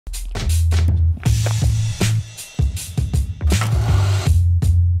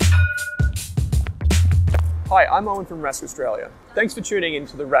Hi, I'm Owen from Rask Australia. Thanks for tuning in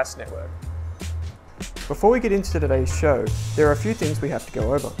to the Rask Network. Before we get into today's show, there are a few things we have to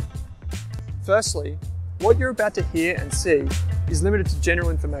go over. Firstly, what you're about to hear and see is limited to general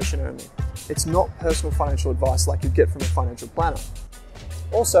information only. It's not personal financial advice like you'd get from a financial planner.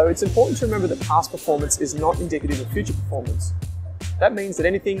 Also, it's important to remember that past performance is not indicative of future performance. That means that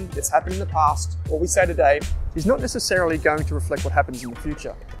anything that's happened in the past, or we say today, is not necessarily going to reflect what happens in the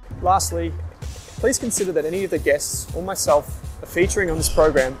future. Lastly, please consider that any of the guests or myself are featuring on this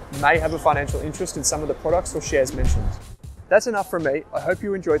program may have a financial interest in some of the products or shares mentioned. That's enough from me. I hope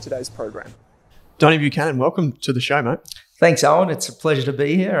you enjoyed today's program. Donny Buchanan, welcome to the show, mate. Thanks, Owen. It's a pleasure to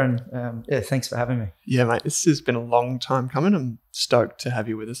be here, and thanks for having me. Yeah, mate, this has been a long time coming. I'm stoked to have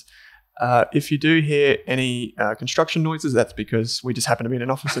you with us. If you do hear any construction noises, that's because we just happen to be in an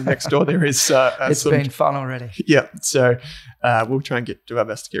office, and next door there is it's been fun already. Yeah, so we'll try and do our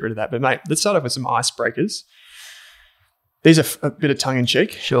best to get rid of that. But mate, let's start off with some icebreakers. These are a bit of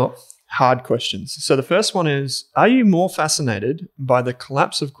tongue-in-cheek. Sure. Hard questions. So the first one is, are you more fascinated by the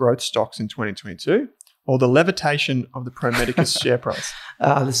collapse of growth stocks in 2022 or the levitation of the Pro Medicus share price?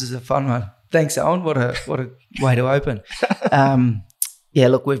 This is a fun one. Thanks, Owen. What a way to open. Yeah,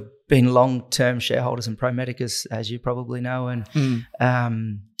 look, we've been long-term shareholders in Pro Medicus, as you probably know, and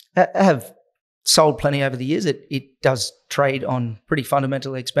have sold plenty over the years. It does trade on pretty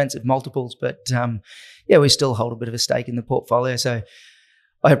fundamentally expensive multiples, but we still hold a bit of a stake in the portfolio. So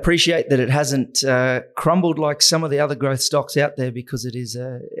I appreciate that it hasn't crumbled like some of the other growth stocks out there, because it is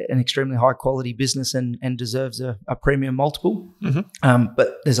an extremely high-quality business and deserves a premium multiple. Mm-hmm.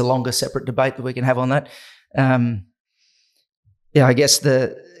 But there's a longer separate debate that we can have on that. I guess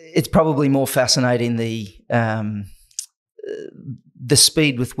it's probably more fascinating the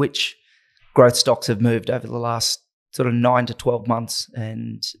speed with which growth stocks have moved over the last sort of 9 to 12 months.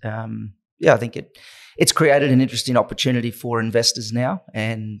 And I think it's created an interesting opportunity for investors now.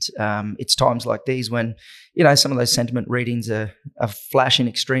 And it's times like these when, some of those sentiment readings are flashing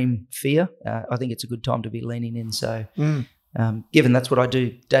extreme fear. I think it's a good time to be leaning in. So given that's what I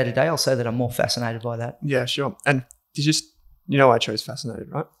do day to day, I'll say that I'm more fascinated by that. Yeah, sure. And I chose fascinated,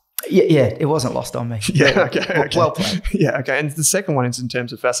 right? Yeah, it wasn't lost on me. Yeah, okay. Well played. Yeah, okay. And the second one is in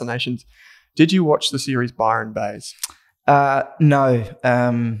terms of fascinations. Did you watch the series Byron Bay? No.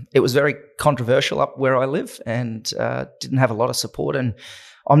 It was very controversial up where I live and didn't have a lot of support. And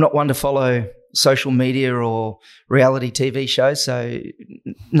I'm not one to follow social media or reality TV shows. So,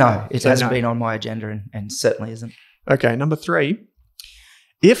 no, it hasn't been on my agenda and certainly isn't. Okay, number 3.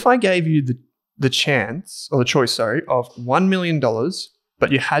 If I gave you the choice of $1 million,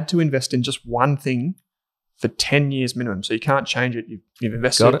 but you had to invest in just one thing for 10 years minimum, so you can't change it, you've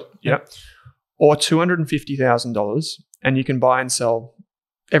invested. Got it. Yeah. Or $250,000, and you can buy and sell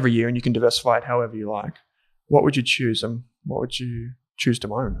every year, and you can diversify it however you like. What would you choose, and what would you choose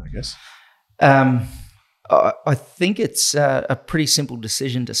to own, I guess? I think it's a pretty simple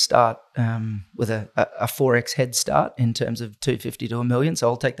decision to start with a 4x head start in terms of 250 to $1 million. So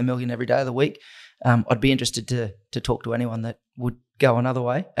I'll take the $1 million every day of the week. I'd be interested to talk to anyone that would go another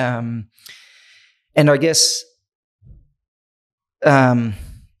way. And I guess,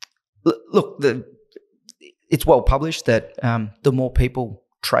 look, it's well published that the more people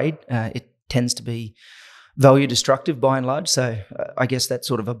trade, it tends to be value destructive by and large. So I guess that's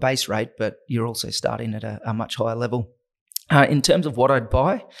sort of a base rate, but you're also starting at a much higher level. In terms of what I'd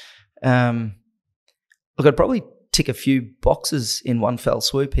buy, look, I'd probably tick a few boxes in one fell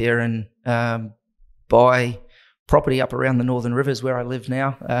swoop here and buy property up around the Northern Rivers where I live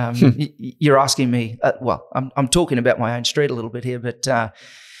now. You're asking me, I'm talking about my own street a little bit here, but I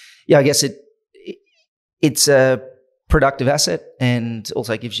guess it's a productive asset and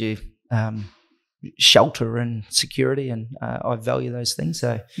also gives you shelter and security, and I value those things.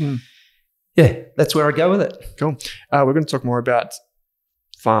 So that's where I go with it. Cool. We're going to talk more about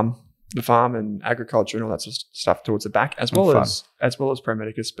the farm and agriculture and all that sort of stuff towards the back, as well as Pro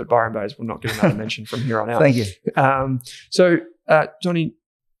Medicus, but Byron Bay will not get another mention from here on out. Thank you. So, Donny,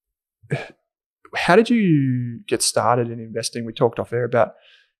 how did you get started in investing? We talked off air about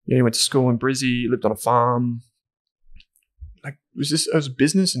you went to school in Brizzy, lived on a farm. Like, was this as a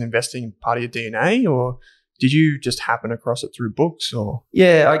business and investing part of your DNA, or did you just happen across it through books? Or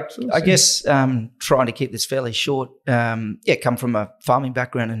I guess trying to keep this fairly short. Come from a farming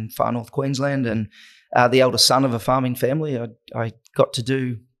background in far north Queensland, and the eldest son of a farming family. I got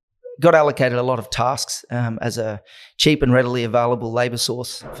allocated a lot of tasks as a cheap and readily available labour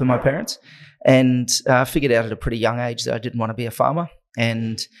source for my parents, and figured out at a pretty young age that I didn't want to be a farmer.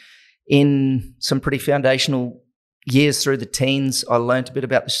 And in some pretty foundational years through the teens, I learned a bit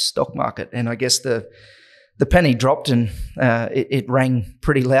about the stock market, and I guess the the penny dropped, and it rang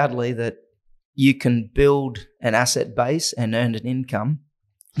pretty loudly that you can build an asset base and earn an income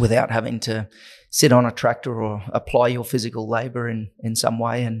without having to sit on a tractor or apply your physical labour in some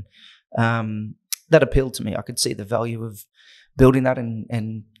way. And that appealed to me. I could see the value of building that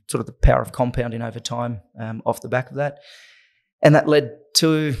and sort of the power of compounding over time off the back of that. And that led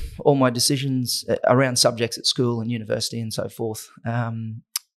to all my decisions around subjects at school and university and so forth.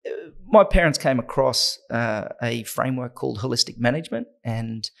 My parents came across a framework called holistic management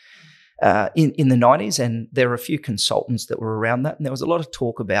and in the 90s, and there were a few consultants that were around that, and there was a lot of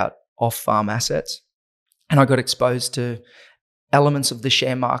talk about off-farm assets. And I got exposed to elements of the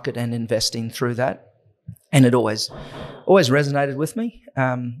share market and investing through that, and it always resonated with me.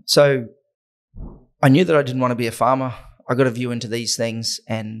 So I knew that I didn't want to be a farmer. I got a view into these things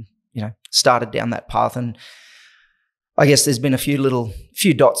and, started down that path. And I guess there's been a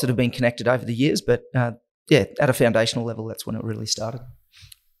few dots that have been connected over the years, but at a foundational level, that's when it really started.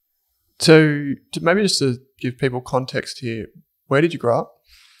 So maybe just to give people context here, where did you grow up?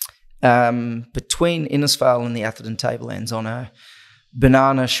 Between Innisfail and the Atherton Tablelands on a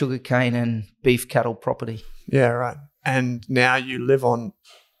banana, sugarcane and beef cattle property. Yeah, right. And now you live on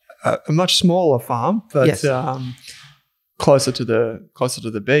a much smaller farm, but yes. Closer to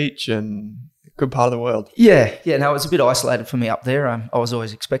the beach and good part of the world. Yeah. No, it was a bit isolated for me up there. I was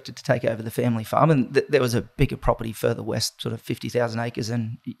always expected to take over the family farm, and there was a bigger property further west, sort of 50,000 acres,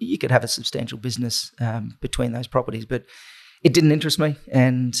 and you could have a substantial business between those properties. But it didn't interest me,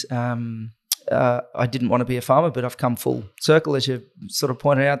 and I didn't want to be a farmer, but I've come full circle, as you sort of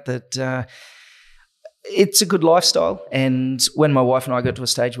pointed out, that it's a good lifestyle. And when my wife and I got to a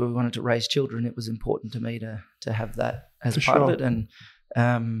stage where we wanted to raise children, it was important to me to have that as a part of it. And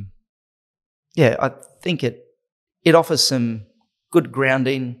I think it offers some good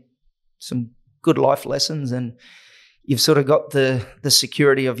grounding, some good life lessons, and you've sort of got the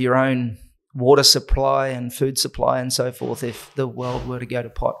security of your own water supply and food supply and so forth if the world were to go to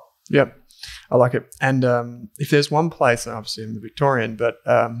pot. Yep, I like it. And if there's one place, obviously I'm the Victorian, but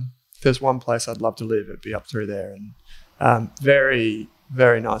if there's one place I'd love to live, it'd be up through there. And very,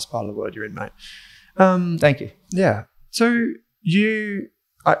 very nice part of the world you're in, mate. Thank you. Yeah. So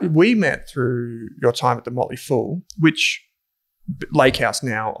we met through your time at the Motley Fool, which Lakehouse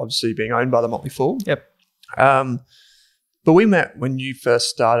now obviously being owned by the Motley Fool. Yep. But we met when you first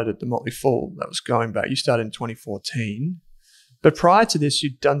started at the Motley Fool. That was going back. You started in 2014. But prior to this,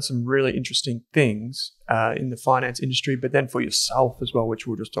 you'd done some really interesting things in the finance industry, but then for yourself as well, which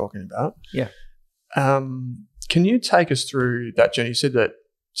we were just talking about. Yeah. Can you take us through that journey? You said that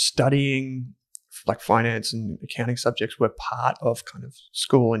studying like finance and accounting subjects were part of kind of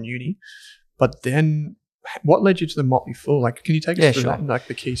school and uni, but then what led you to the Motley Fool? Like, can you take us through that and like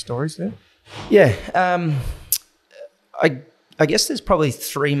the key stories there? Yeah. I guess there's probably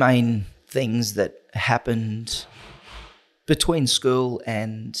three main things that happened between school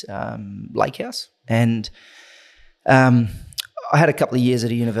and Lakehouse. And I had a couple of years at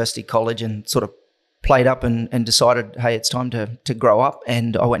a university college and sort of played up and decided, hey, it's time to grow up.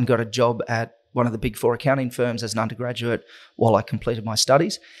 And I went and got a job at one of the big four accounting firms as an undergraduate while I completed my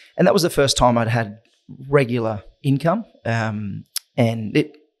studies. And that was the first time I'd had regular income. And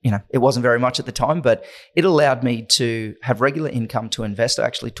it wasn't very much at the time, but it allowed me to have regular income to invest. I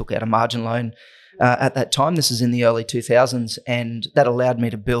actually took out a margin loan at that time. This is in the early 2000s, and that allowed me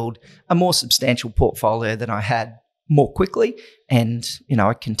to build a more substantial portfolio than I had more quickly. And,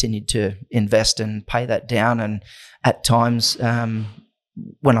 I continued to invest and pay that down. And at times,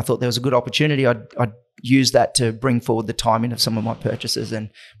 when I thought there was a good opportunity, I'd use that to bring forward the timing of some of my purchases and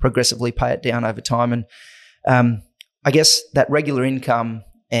progressively pay it down over time. And I guess that regular income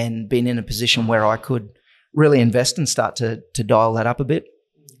and being in a position where I could really invest and start to dial that up a bit,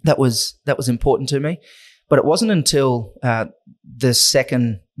 that was important to me. But it wasn't until the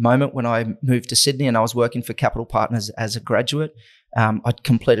second moment when I moved to Sydney and I was working for Capital Partners as a graduate. I'd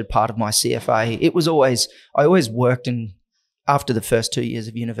completed part of my CFA. I always worked, and after the first 2 years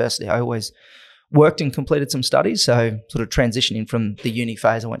of university, I always worked and completed some studies. So sort of transitioning from the uni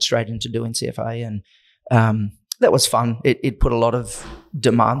phase, I went straight into doing CFA, and that was fun. It put a lot of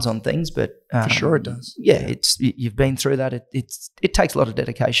demands on things, but for sure it does. Yeah, you've been through that. It takes a lot of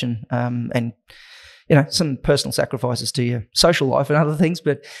dedication and some personal sacrifices to your social life and other things.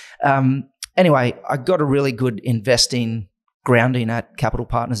 But anyway, I got a really good investing grounding at Capital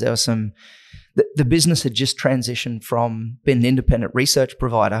Partners. There was the business had just transitioned from being an independent research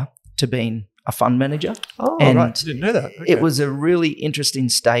provider to being a fund manager. Oh, and right. I didn't know that. Okay. It was a really interesting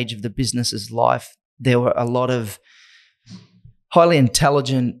stage of the business's life. There were a lot of highly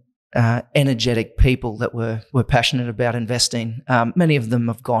intelligent energetic people that were passionate about investing. Many of them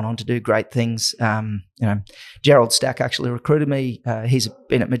have gone on to do great things. Gerald Stack actually recruited me. He's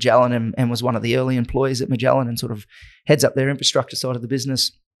been at Magellan and was one of the early employees at Magellan and sort of heads up their infrastructure side of the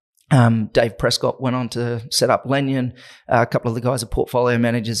business. Dave Prescott went on to set up Lenyon. A couple of the guys are portfolio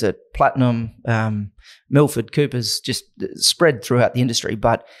managers at Platinum. Milford Cooper's just spread throughout the industry.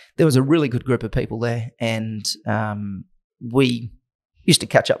 But there was a really good group of people there, and we used to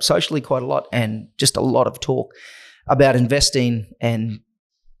catch up socially quite a lot, and just a lot of talk about investing and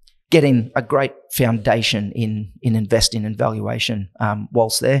getting a great foundation in investing and valuation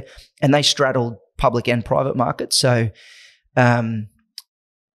whilst there. And they straddled public and private markets. So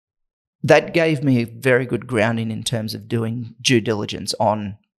that gave me a very good grounding in terms of doing due diligence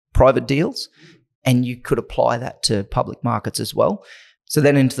on private deals, and you could apply that to public markets as well. So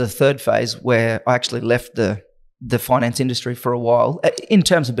then into the third phase, where I actually left the finance industry for a while, in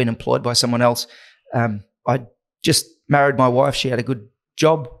terms of being employed by someone else. I just married my wife. She had a good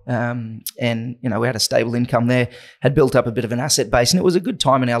job, and we had a stable income there, had built up a bit of an asset base, and it was a good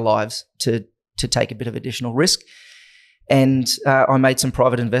time in our lives to take a bit of additional risk. And I made some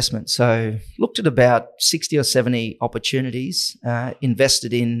private investments. So looked at about 60 or 70 opportunities,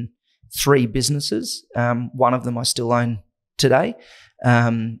 invested in 3 businesses. One of them I still own today.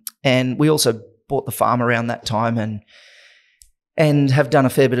 And we also bought the farm around that time and have done a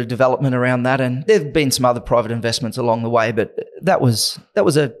fair bit of development around that. And there have been some other private investments along the way, but that was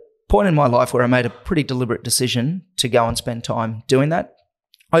a point in my life where I made a pretty deliberate decision to go and spend time doing that.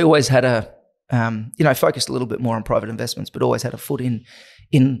 I always had focused a little bit more on private investments, but always had a foot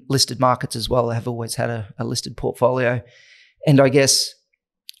in listed markets as well. I have always had a listed portfolio. And I guess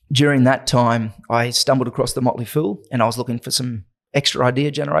during that time, I stumbled across the Motley Fool, and I was looking for some extra idea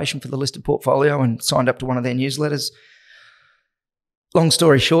generation for the listed portfolio and signed up to one of their newsletters. Long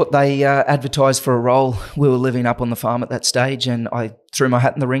story short, they advertised for a role. We were living up on the farm at that stage, and I threw my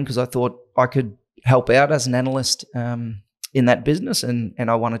hat in the ring because I thought I could help out as an analyst in that business, and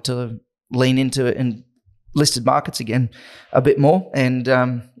I wanted to lean into it in listed markets again a bit more, and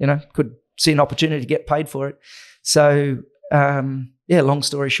could see an opportunity to get paid for it. So long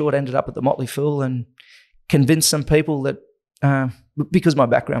story short, ended up at the Motley Fool and convinced some people that because my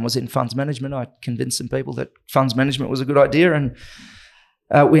background was in funds management, I convinced some people that funds management was a good idea, and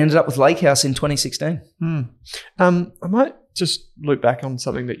we ended up with Lakehouse in 2016. I might just look back on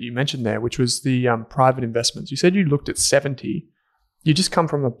something that you mentioned there, which was the private investments. You said you looked at 70. You just come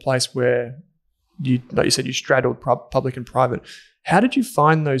from a place where like you said, you straddled public and private. How did you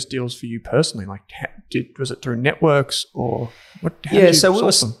find those deals for you personally? Like, was it through networks or what? So we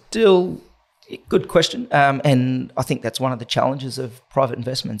were still. Good question. And I think that's one of the challenges of private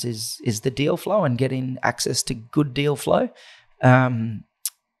investments is the deal flow and getting access to good deal flow.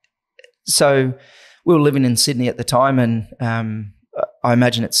 So we were living in Sydney at the time, and I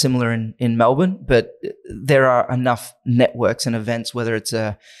imagine it's similar in Melbourne, but there are enough networks and events, whether it's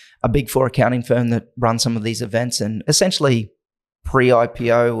a Big Four accounting firm that runs some of these events, and essentially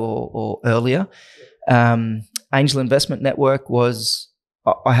pre-IPO or earlier. Angel Investment Network was,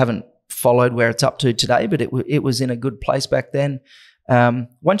 I haven't followed where it's up to today, but it was in a good place back then.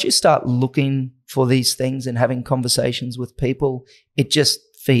 Once you start looking for these things and having conversations with people, it just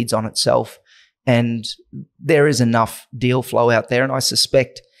feeds on itself. And there is enough deal flow out there. And I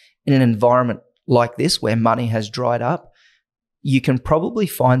suspect in an environment like this where money has dried up, you can probably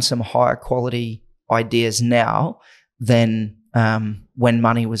find some higher quality ideas now than when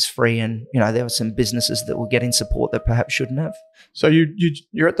money was free, and there were some businesses that were getting support that perhaps shouldn't have. So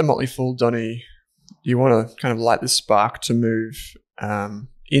you're at the Motley Fool, Donny. You want to kind of light this spark to move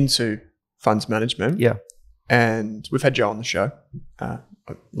into funds management. Yeah. And we've had Joe on the show. A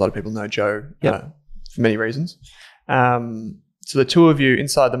lot of people know Joe for many reasons. So the two of you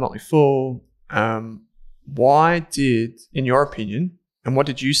inside the Motley Fool, why did, in your opinion, and what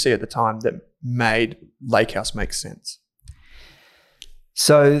did you see at the time that made Lakehouse make sense?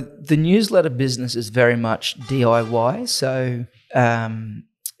 So the newsletter business is very much DIY. So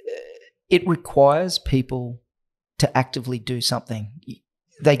it requires people to actively do something.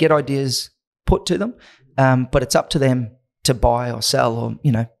 They get ideas put to them, but it's up to them to buy or sell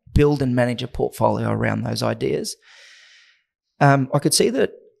or, build and manage a portfolio around those ideas. I could see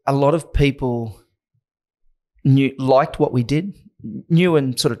that a lot of people liked what we did, knew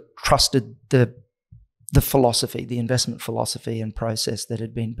and sort of trusted the philosophy, the investment philosophy and process that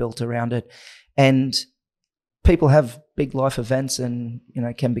had been built around it. And people have big life events and,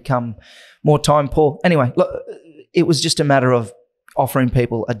 can become more time poor. Anyway, look, it was just a matter of offering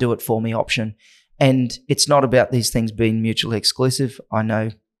people a do it for me option. And it's not about these things being mutually exclusive. I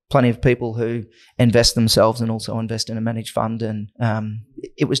know plenty of people who invest themselves and also invest in a managed fund, and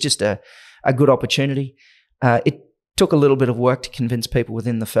it was just a good opportunity. It took a little bit of work to convince people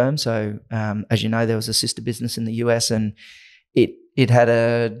within the firm. So, as you know, there was a sister business in the US, and it had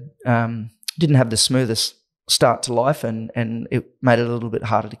didn't have the smoothest start to life, and it made it a little bit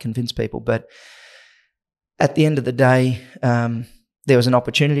harder to convince people. But at the end of the day, there was an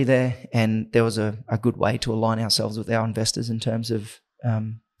opportunity there, and there was a good way to align ourselves with our investors in terms of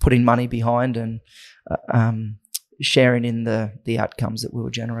putting money behind and sharing in the outcomes that we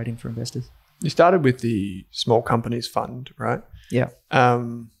were generating for investors. You started with the Small Companies Fund, right? Yeah.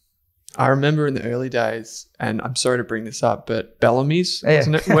 I remember in the early days, and I'm sorry to bring this up, but Bellamy's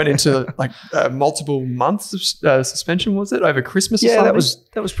went into like multiple months of suspension, was it, over Christmas? Or something?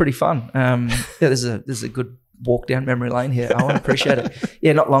 that was pretty fun. There's a good walk down memory lane here. I appreciate it.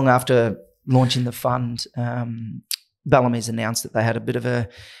 Yeah, not long after launching the fund, Bellamy's announced that they had a bit of an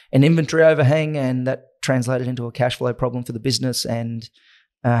inventory overhang, and that translated into a cash flow problem for the business. And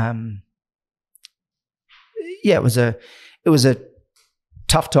it was a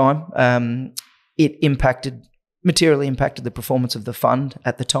tough time. It materially impacted the performance of the fund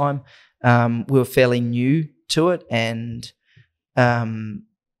at the time. We were fairly new to it, and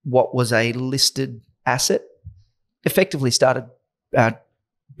what was a listed asset effectively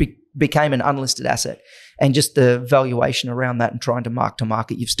became an unlisted asset. And just the valuation around that and trying to mark to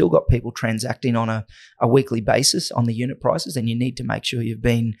market, you've still got people transacting on a weekly basis on the unit prices, and you need to make sure you've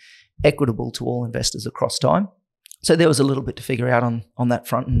been equitable to all investors across time. So there was a little bit to figure out on that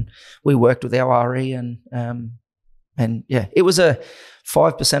front, and we worked with our RE, and it was a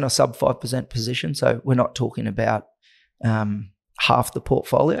 5% or sub 5% position. So we're not talking about half the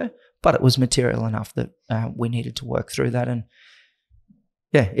portfolio, but it was material enough that we needed to work through that. And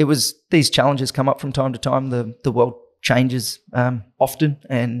it was, these challenges come up from time to time. The world changes often,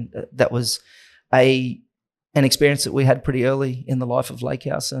 and that was an experience that we had pretty early in the life of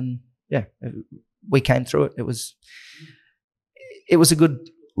Lakehouse, and we came through it. It was a good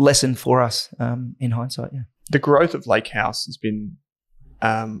lesson for us in hindsight. Yeah, the growth of Lakehouse has been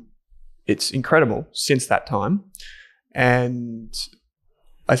it's incredible since that time, and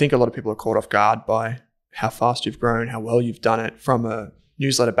I think a lot of people are caught off guard by how fast you've grown, how well you've done it from a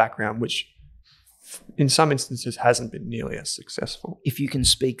newsletter background, which in some instances hasn't been nearly as successful. If you can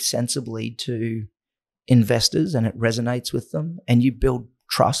speak sensibly to investors and it resonates with them, and you build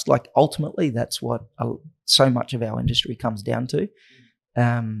trust, like ultimately that's what so much of our industry comes down to.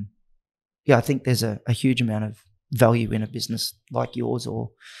 I think there's a huge amount of value in a business like yours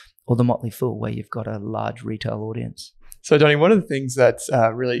or the Motley Fool, where you've got a large retail audience. So Donny, one of the things that's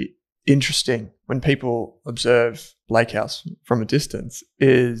really interesting when people observe Lakehouse from a distance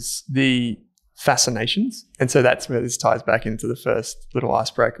is the fascinations. And so that's where this ties back into the first little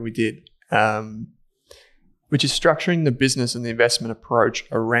icebreaker we did, which is structuring the business and the investment approach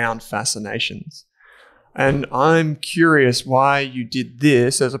around fascinations. And I'm curious why you did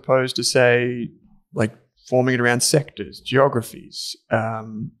this as opposed to, say, like forming it around sectors, geographies,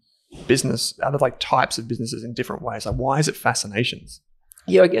 business, other like types of businesses in different ways. Like, why is it fascinations?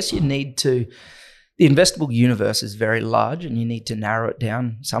 Yeah, I guess you need to, the investable universe is very large, and you need to narrow it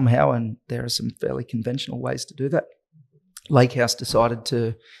down somehow, and there are some fairly conventional ways to do that. Lakehouse decided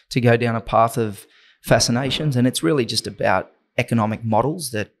to go down a path of fascinations, and it's really just about economic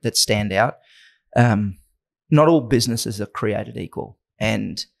models that stand out. Not all businesses are created equal,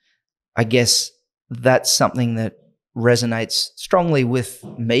 and I guess that's something that resonates strongly with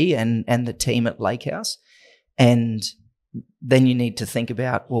me and the team at Lakehouse. And then you need to think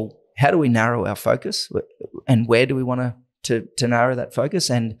about, well, how do we narrow our focus, and where do we want to narrow that focus?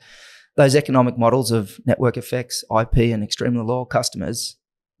 And those economic models of network effects, IP, and extremely loyal customers,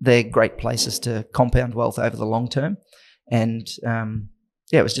 they're great places to compound wealth over the long term. And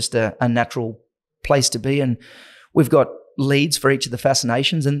it was just a natural place to be. And we've got leads for each of the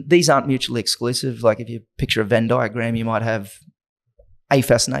fascinations, and these aren't mutually exclusive. Like if you picture a Venn diagram, you might have a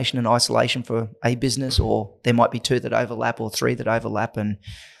fascination in isolation for a business, or there might be two that overlap or three that overlap, and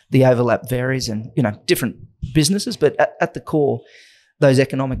the overlap varies, and different businesses. But at the core, those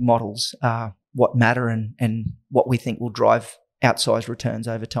economic models are what matter and what we think will drive outsized returns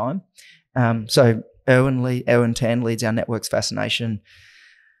over time. So Owen Tan leads our networks fascination,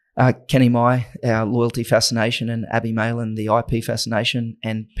 Kenny Mai, our loyalty fascination, and Abby Malin, the IP fascination.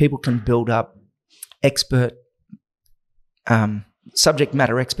 And people can build up expert subject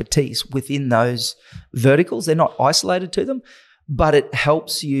matter expertise within those verticals. They're not isolated to them, but it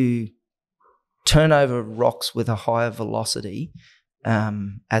helps you turn over rocks with a higher velocity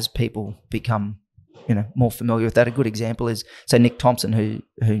as people become more familiar with that, a good example is, say, Nick Thompson, who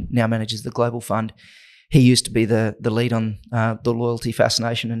now manages the Global Fund. He used to be the lead on the loyalty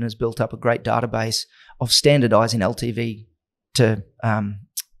fascination and has built up a great database of standardising LTV to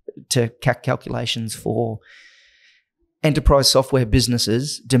CAC calculations for enterprise software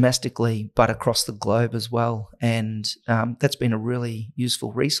businesses domestically, but across the globe as well. And that's been a really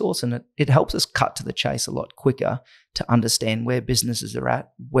useful resource, and it helps us cut to the chase a lot quicker to understand where businesses are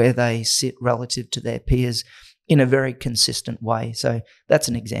at, where they sit relative to their peers in a very consistent way. So that's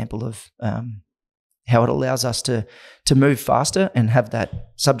an example of how it allows us to move faster and have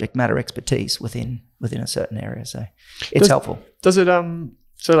that subject matter expertise within a certain area. So it's helpful. Does it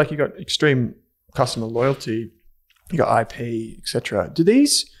so like you got extreme customer loyalty, you got IP, etc. Do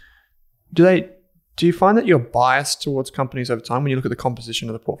you find that you're biased towards companies over time when you look at the composition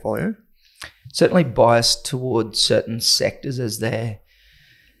of the portfolio? Certainly biased towards certain sectors as their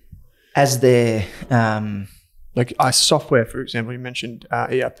like software, for example. You mentioned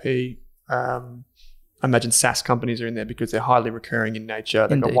ERP. I imagine SaaS companies are in there because they're highly recurring in nature.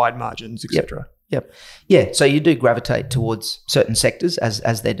 They've got wide margins, etc. Yep. Yeah. So you do gravitate towards certain sectors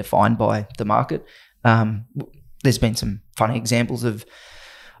as they're defined by the market. There's been some funny examples of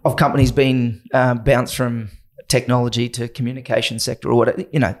companies being bounced from technology to communication sector or whatever.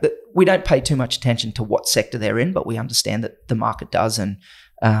 We don't pay too much attention to what sector they're in, but we understand that the market does, and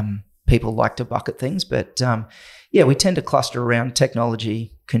people like to bucket things. But we tend to cluster around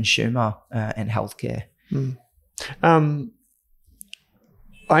technology, consumer, and healthcare.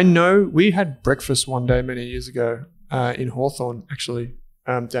 I know we had breakfast one day many years ago in Hawthorne, actually,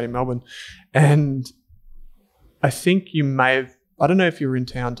 down in Melbourne, and I think you may have, I don't know if you were in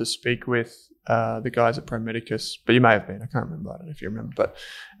town to speak with the guys at Pro Medicus, but you may have been. I can't remember. I don't know if you remember, but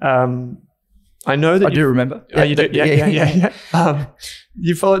I know that I do remember. Oh, you do? Yeah.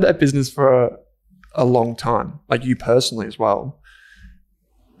 You followed that business for a long time, like you personally as well.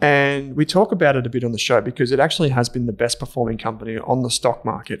 And we talk about it a bit on the show because it actually has been the best performing company on the stock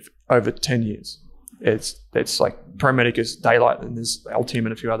market for over 10 years. It's like Pro Medicus, Daylight, and there's Altium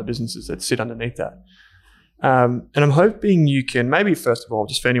and a few other businesses that sit underneath that. And I'm hoping you can, maybe first of all,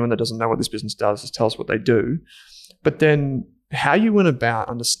 just for anyone that doesn't know what this business does, just tell us what they do, but then how you went about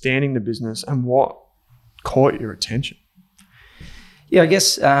understanding the business and what caught your attention. Yeah, I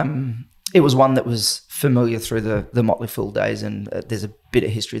guess it was one that was familiar through the Motley Fool days, and there's a bit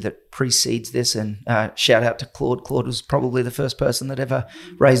of history that precedes this, and shout out to Claude. Claude was probably the first person that ever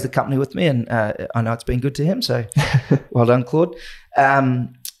raised the company with me, and I know it's been good to him, so well done, Claude.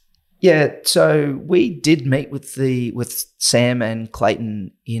 So we did meet with Sam and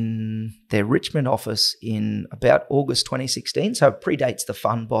Clayton in their Richmond office in about August 2016. So it predates the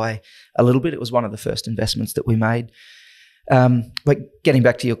fund by a little bit. It was one of the first investments that we made. But getting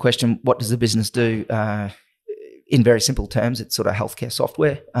back to your question, what does the business do? In very simple terms, it's sort of healthcare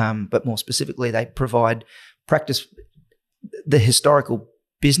software, but more specifically, they provide practice. The historical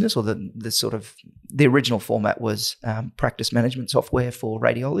business, or the original format was practice management software for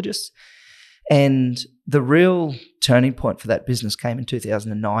radiologists. And the real turning point for that business came in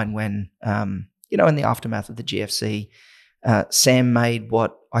 2009 when, in the aftermath of the GFC, Sam made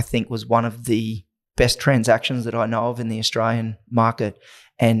what I think was one of the best transactions that I know of in the Australian market,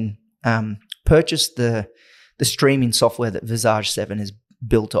 and purchased the streaming software that Visage 7 is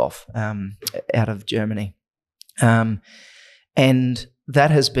built off out of Germany. And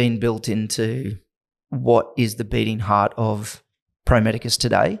that has been built into what is the beating heart of Pro Medicus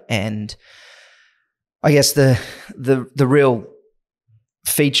today. And I guess the real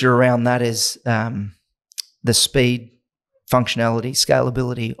feature around that is the speed, functionality,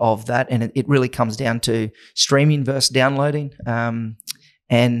 scalability of that. And it really comes down to streaming versus downloading.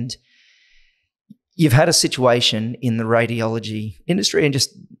 And you've had a situation in the radiology industry and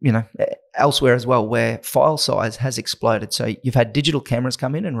just, elsewhere as well, where file size has exploded. So you've had digital cameras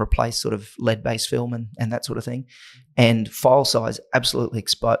come in and replace sort of lead-based film and that sort of thing. And file size absolutely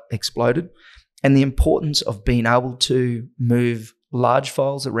exploded. And the importance of being able to move large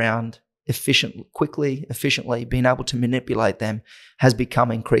files around efficiently, being able to manipulate them has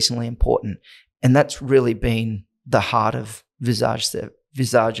become increasingly important. And that's really been the heart of Visage's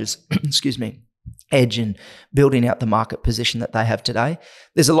edge in building out the market position that they have today.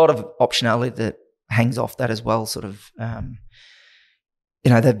 There's a lot of optionality that hangs off that as well. Sort of,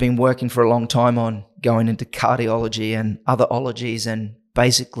 they've been working for a long time on going into cardiology and other ologies, and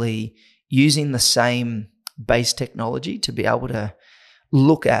basically using the same base technology to be able to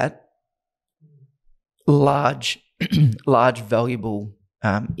look at large valuable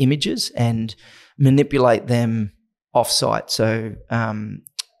images and manipulate them off-site. So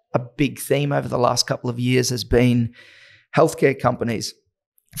a big theme over the last couple of years has been healthcare companies.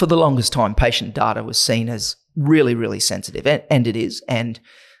 For the longest time, patient data was seen as really, really sensitive, and it is. And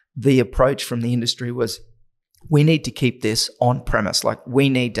the approach from the industry was, we need to keep this on premise. Like, we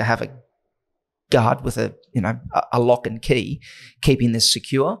need to have a guard with a lock and key, keeping this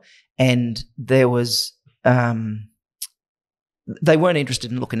secure. And there was, they weren't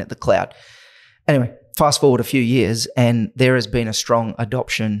interested in looking at the cloud. Anyway, fast forward a few years, and there has been a strong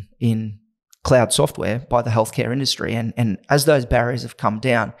adoption in cloud software by the healthcare industry. And as those barriers have come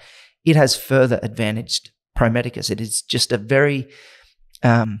down, it has further advantaged Pro Medicus. It is just a very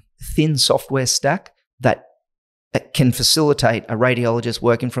thin software stack that can facilitate a radiologist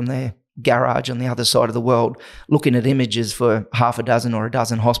working from their garage on the other side of the world, looking at images for half a dozen or a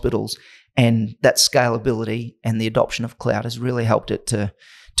dozen hospitals. And that scalability and the adoption of cloud has really helped it to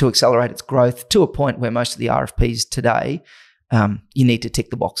accelerate its growth to a point where most of the RFPs today, you need to tick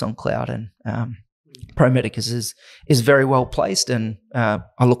the box on cloud. And Pro Medicus is very well placed, and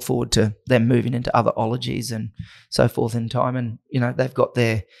I look forward to them moving into other ologies and so forth in time. And they've got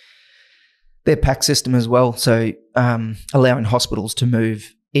their PAC system as well, so allowing hospitals to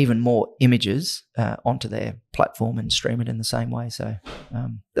move even more images onto their platform and stream it in the same way. So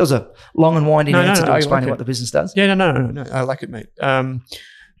that was a long and winding answer to explaining what the business does. Yeah, no, I like it, mate.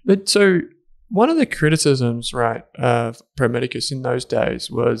 But so one of the criticisms, right, of Pro Medicus in those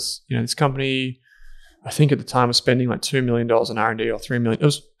days was, this company, I think at the time was spending like $2 million in R&D or $3 million. It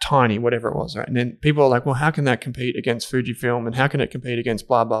was tiny, whatever it was, right? And then people are like, well, how can that compete against Fujifilm, and how can it compete against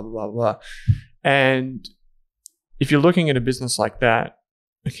blah, blah, blah, blah, blah. And if you're looking at a business like that,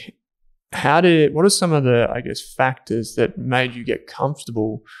 okay, what are some of the, I guess, factors that made you get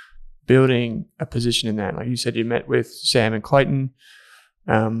comfortable building a position in that? Like you said, you met with Sam and Clayton.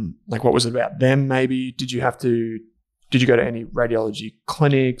 Like, what was it about them? Maybe did you go to any radiology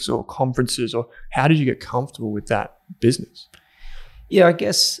clinics or conferences, or how did you get comfortable with that business? Yeah, I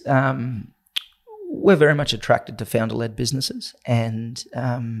guess we're very much attracted to founder-led businesses, and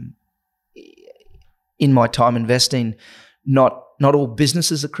in my time investing, not all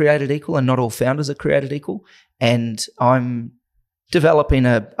businesses are created equal, and not all founders are created equal. And I'm developing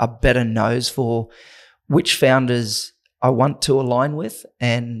a better nose for which founders I want to align with,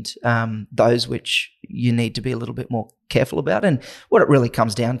 and those which you need to be a little bit more careful about. And what it really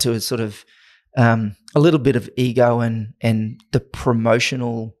comes down to is sort of a little bit of ego and the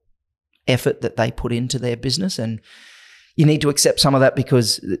promotional effort that they put into their business. And you need to accept some of that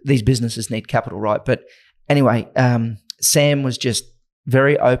because these businesses need capital, right? But anyway, Sam was just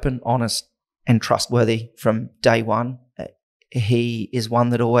very open, honest, and trustworthy from day one. He is one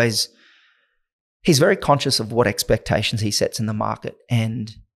that he's very conscious of what expectations he sets in the market,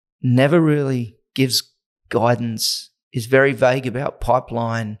 and never really gives guidance, is very vague about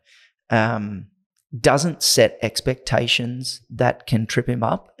pipeline, doesn't set expectations that can trip him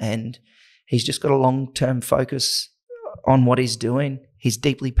up, and he's just got a long-term focus on what he's doing. He's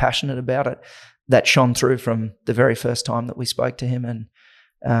deeply passionate about it. That shone through from the very first time that we spoke to him,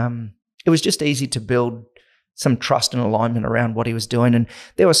 and it was just easy to build some trust and alignment around what he was doing. And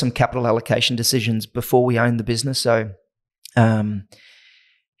there were some capital allocation decisions before we owned the business. So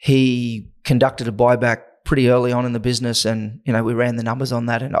he conducted a buyback pretty early on in the business, and we ran the numbers on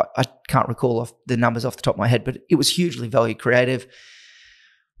that. And I can't recall the numbers off the top of my head, but it was hugely value creative.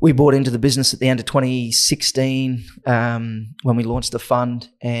 We bought into the business at the end of 2016 when we launched the fund,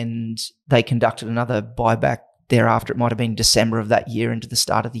 and they conducted another buyback thereafter. It might have been December of that year into the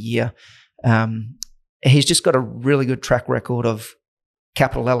start of the year. He's just got a really good track record of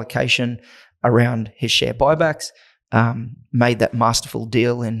capital allocation around his share buybacks, made that masterful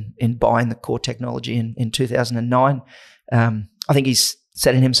deal in buying the core technology in 2009. I think he's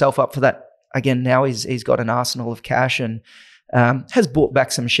setting himself up for that again now. He's got an arsenal of cash, and has bought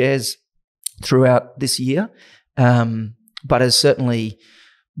back some shares throughout this year, but has certainly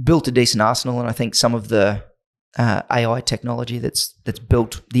built a decent arsenal. And I think some of the AI technology that's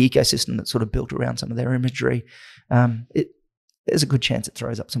built, the ecosystem that's sort of built around some of their imagery, there's a good chance it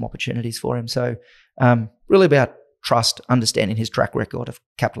throws up some opportunities for him. So really about trust, understanding his track record of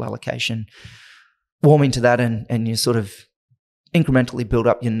capital allocation, warming to that, and you sort of incrementally build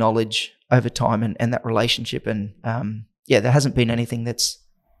up your knowledge over time and that relationship. And there hasn't been anything that's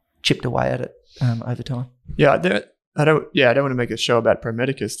chipped away at it over time. Yeah, I don't want to make a show about Pro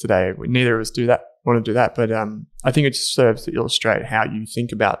Medicus today. Neither of us want to do that. But I think it just serves to illustrate how you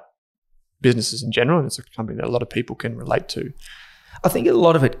think about businesses in general, and it's a company that a lot of people can relate to. I think a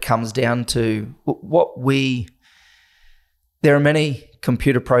lot of it comes down to there are many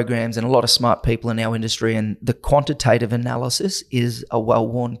computer programs and a lot of smart people in our industry, and the quantitative analysis is a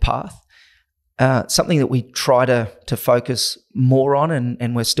well-worn path. Something that we try to focus more on,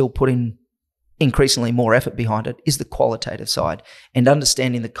 and we're still putting increasingly more effort behind it, is the qualitative side and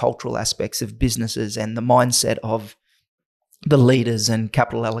understanding the cultural aspects of businesses and the mindset of the leaders and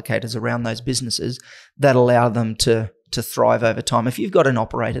capital allocators around those businesses that allow them to thrive over time. If you've got an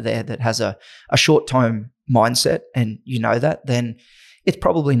operator there that has a short-term mindset and you know that, then it's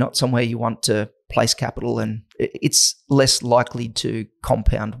probably not somewhere you want to place capital, and it's less likely to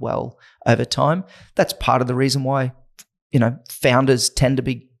compound well over time. That's part of the reason why, founders tend to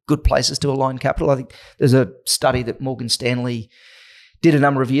be good places to align capital. I think there's a study that Morgan Stanley did a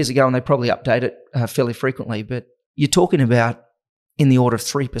number of years ago, and they probably update it fairly frequently, but you're talking about in the order of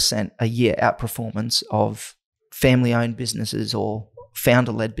 3% a year outperformance of family-owned businesses or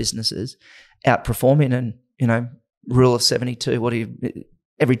founder-led businesses outperforming. And, rule of 72,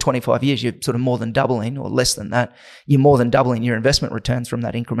 every 25 years, you're sort of more than doubling, or less than that, you're more than doubling your investment returns from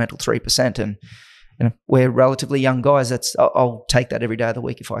that incremental 3%. And we're relatively young guys. I'll take that every day of the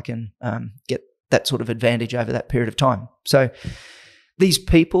week if I can get that sort of advantage over that period of time. So these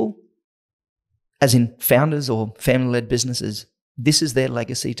people, as in founders or family-led businesses, this is their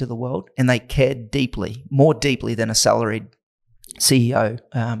legacy to the world, and they care deeply, more deeply than a salaried CEO,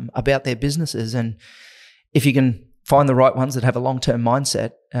 about their businesses. And if you can find the right ones that have a long-term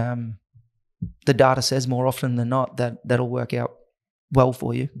mindset, the data says more often than not that'll work out well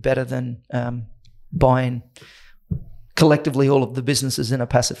for you, better than buying collectively all of the businesses in a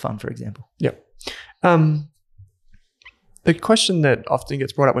passive fund, for example. Yep. The question that often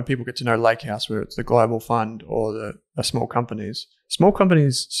gets brought up when people get to know Lakehouse, whether it's the global fund or the small companies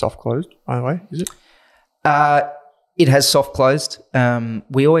soft closed, by the way, is it? It has soft closed.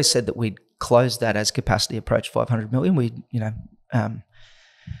 We always said that we'd close that as capacity approached 500 million.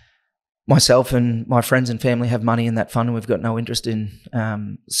 Myself and my friends and family have money in that fund, and we've got no interest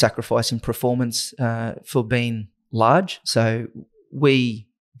in sacrificing performance for being large. So we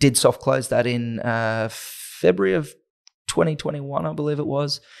did soft close that in February of 2021, I believe it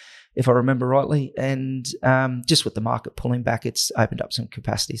was, if I remember rightly. And just with the market pulling back, it's opened up some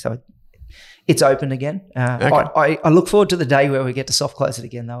capacity. So it's open again. Okay. I look forward to the day where we get to soft close it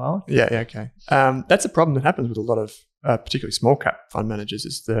again, though, Owen. Yeah, okay. That's a problem that happens with a lot of particularly small cap fund managers,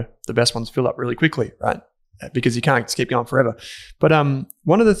 is the best ones fill up really quickly, right? Because you can't just keep going forever. But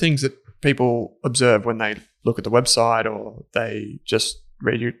one of the things that people observe when they look at the website or they just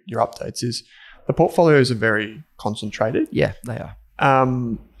read your updates is the portfolios are very concentrated. Yeah, they are.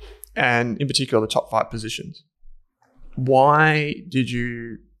 And in particular, the top 5 positions. Why did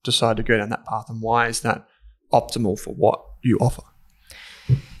you decide to go down that path, and why is that optimal for what you offer?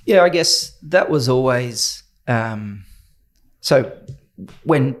 Yeah, I guess that was always... So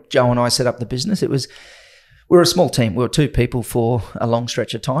when Joe and I set up the business, we were a small team. We were 2 people for a long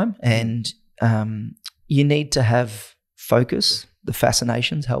stretch of time, and you need to have focus. The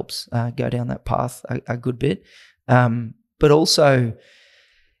fascinations helps go down that path a good bit. But also,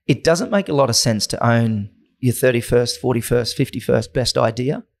 it doesn't make a lot of sense to own your 31st, 41st, 51st best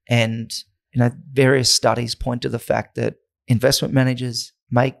idea. And various studies point to the fact that investment managers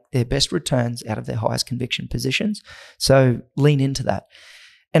make their best returns out of their highest conviction positions. So lean into that.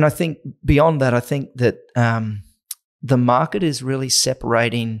 And I think beyond that, I think that the market is really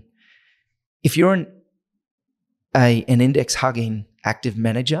separating. If you're an index-hugging active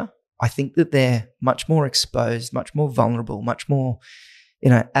manager, I think that they're much more exposed, much more vulnerable, much more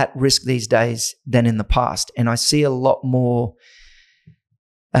at risk these days than in the past. And I see a lot more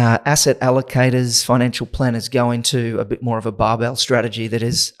asset allocators, financial planners go into a bit more of a barbell strategy that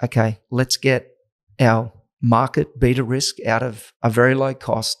is, okay, let's get our market beta risk out of a very low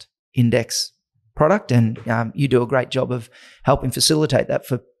cost index product. And you do a great job of helping facilitate that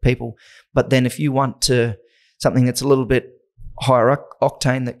for people. But then if you want something that's a little bit higher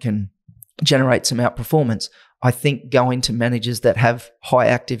octane that can generate some outperformance, I think going to managers that have high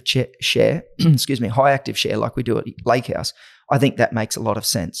active share, high active share like we do at Lakehouse, I think that makes a lot of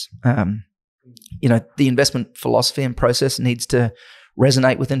sense. The investment philosophy and process needs to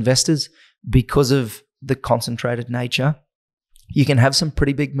resonate with investors because of the concentrated nature. You can have some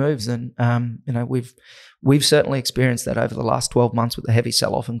pretty big moves, and we've certainly experienced that over the last 12 months with the heavy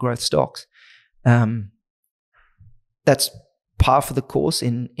sell-off in growth stocks. That's par for the course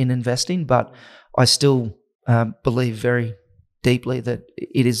in investing, but I still believe very deeply that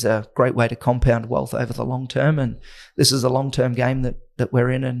it is a great way to compound wealth over the long term, and this is a long-term game that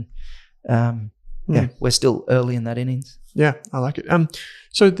we're in, and we're still early in that innings. Yeah, I like it.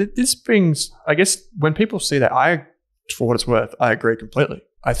 So this brings, I guess, when people see that, I for what it's worth, I agree completely.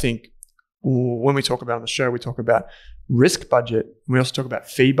 I think when we talk about on the show, we talk about risk budget. We also talk about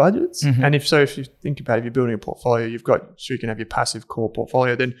fee budgets. Mm-hmm. And if you think about it, if you're building a portfolio, so you can have your passive core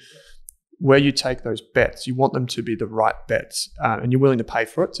portfolio, then where you take those bets, you want them to be the right bets, and you're willing to pay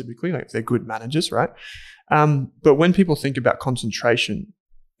for it typically, like if they're good managers, right? But when people think about concentration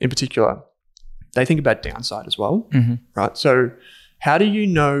in particular, they think about downside as well, right? So how do you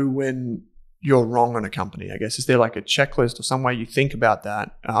know when you're wrong on a company, I guess? Is there like a checklist or some way you think about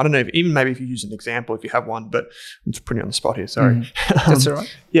that? I don't know, even maybe if you use an example, if you have one, but I'm just putting you on the spot here, sorry. That's all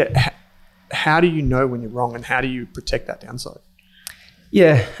right. Yeah. How do you know when you're wrong, and how do you protect that downside?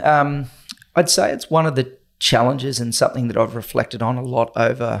 Yeah, I'd say it's one of the challenges and something that I've reflected on a lot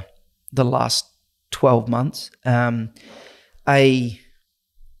over the last 12 months.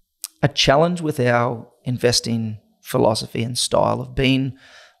 A challenge with our investing philosophy and style of being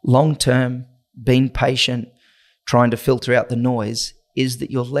long-term, being patient, trying to filter out the noise, is that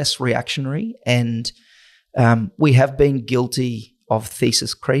you're less reactionary. And we have been guilty of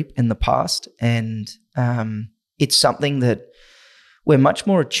thesis creep in the past. And it's something that we're much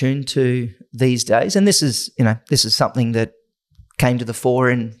more attuned to these days. And this is something that came to the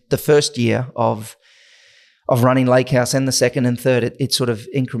fore in the first year of running Lakehouse, and the second and third. It's sort of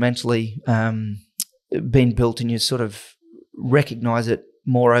incrementally been built, and you sort of recognize it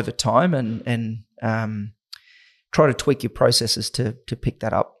more over time, and try to tweak your processes to pick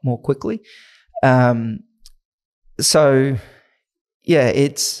that up more quickly. So yeah,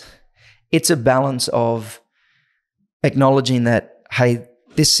 it's a balance of acknowledging that, hey,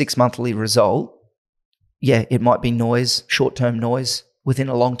 this 6-monthly result, yeah, it might be noise, short-term noise within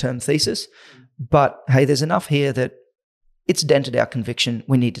a long-term thesis, but hey, there's enough here that it's dented our conviction.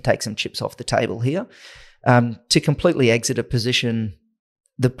 We need to take some chips off the table here. To completely exit a position,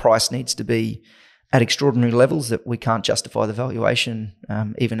 the price needs to be at extraordinary levels that we can't justify the valuation,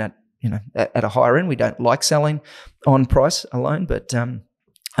 even at a higher end. We don't like selling on price alone, but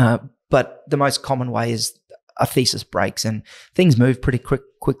the most common way is a thesis breaks, and things move pretty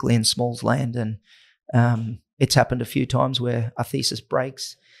quickly in smalls land. And it's happened a few times where a thesis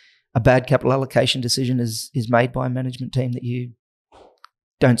breaks. A bad capital allocation decision is made by a management team that you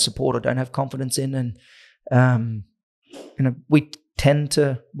don't support or don't have confidence in. And we tend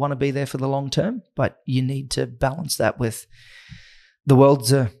to want to be there for the long term, but you need to balance that with the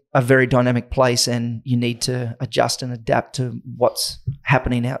world's a very dynamic place, and you need to adjust and adapt to what's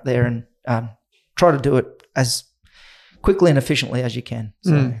happening out there, and try to do it as quickly and efficiently as you can.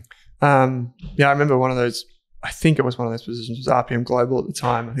 So. Yeah, I remember I think it was one of those positions was RPM Global at the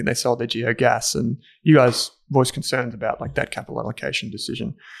time. I think they sold their geogas, and you guys voiced concerns about like that capital allocation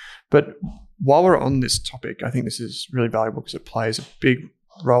decision. But while we're on this topic, I think this is really valuable because it plays a big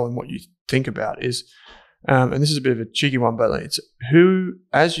role in what you think about is, and this is a bit of a cheeky one, but it's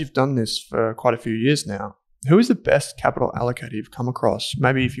as you've done this for quite a few years now, who is the best capital allocator you've come across?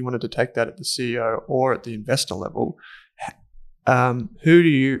 Maybe if you wanted to take that at the CEO or at the investor level,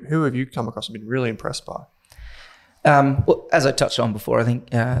 who have you come across and been really impressed by? Well, as I touched on before, I think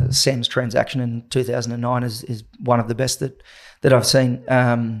Sam's transaction in 2009 is one of the best that I've seen,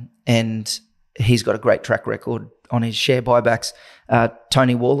 and he's got a great track record on his share buybacks.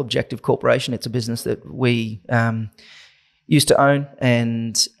 Tony Wall, Objective Corporation, it's a business that we used to own,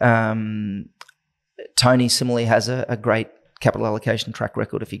 and Tony similarly has a great capital allocation track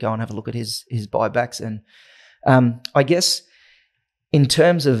record if you go and have a look at his buybacks. And I guess in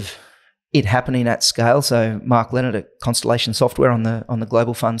terms of it happening at scale, so Mark Leonard at Constellation Software on the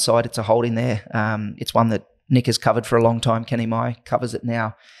global fund side, it's a holding there. It's one that Nick has covered for a long time. Kenny Mai covers it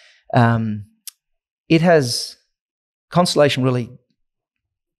now. It has Constellation really,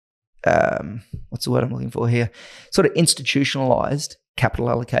 what's the word I'm looking for here? Sort of institutionalized capital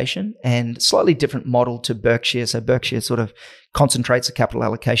allocation, and slightly different model to Berkshire. So Berkshire sort of concentrates the capital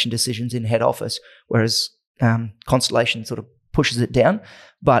allocation decisions in head office, whereas Constellation sort of pushes it down.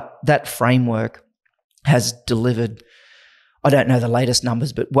 But that framework has delivered, I don't know the latest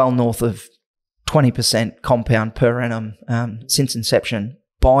numbers, but well north of 20% compound per annum since inception,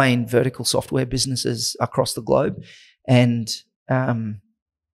 buying vertical software businesses across the globe. And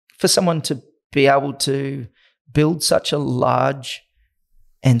for someone to be able to build such a large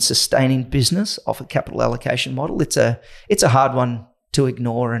and sustaining business off a capital allocation model, it's a hard one to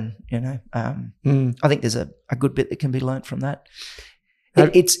ignore. And I think there's a good bit that can be learnt from that.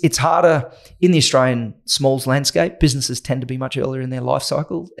 It's harder in the Australian smalls landscape. Businesses tend to be much earlier in their life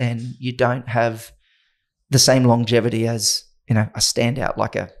cycle, and you don't have the same longevity as a standout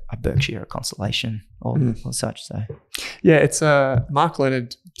like a Berkshire, a Constellation, or such. So yeah, it's Mark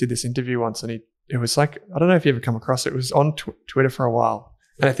Leonard did this interview once, and it was like, I don't know if you ever come across it. It was on Twitter for a while.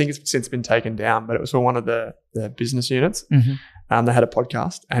 And I think it's since been taken down, but it was for one of the business units. Mm-hmm. They had a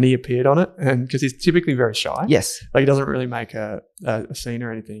podcast and he appeared on it, and because he's typically very shy. Yes. Like he doesn't really make a scene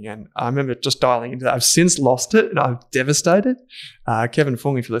or anything. And I remember just dialing into that. I've since lost it and I'm devastated. Kevin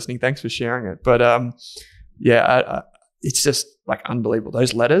Fung, if you're listening, thanks for sharing it. But it's just like unbelievable.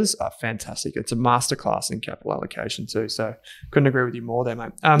 Those letters are fantastic. It's a masterclass in capital allocation too. So couldn't agree with you more there,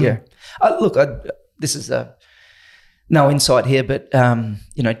 mate. Look, this is no insight here, but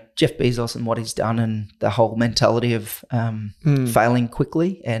Jeff Bezos and what he's done and the whole mentality of failing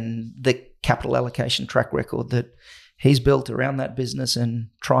quickly and the capital allocation track record that he's built around that business and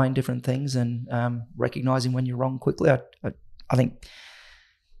trying different things and recognizing when you're wrong quickly. I think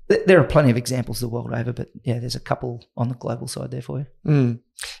there are plenty of examples the world over, but yeah, there's a couple on the global side there for you.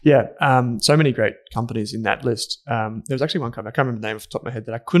 So many great companies in that list. There was actually one company, I can't remember the name off the top of my head,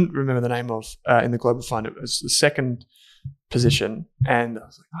 that I couldn't remember the name of in the global fund. It was the second position, and I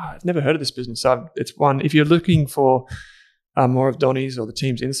was like, I've never heard of this business. So it's one, if you're looking for more of Donny's or the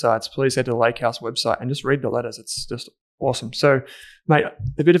team's insights, please head to the Lakehouse website and just read the letters. It's just awesome. So, mate,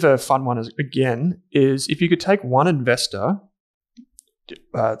 a bit of a fun one is if you could take one investor,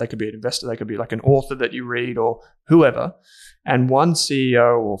 they could be an investor, they could be like an author that you read or whoever, and one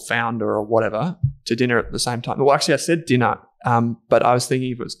CEO or founder or whatever to dinner at the same time. Well, actually, I said dinner, but I was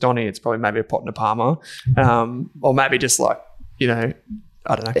thinking if it was Donny, it's probably maybe a pot and a Palmer, or maybe just like, I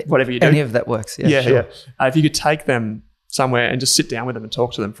don't know, whatever you do. Any of that works, yeah. Yeah. If you could take them somewhere and just sit down with them and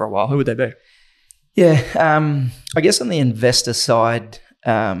talk to them for a while, who would they be? Yeah, I guess on the investor side,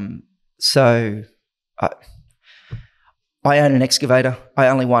 I own an excavator. I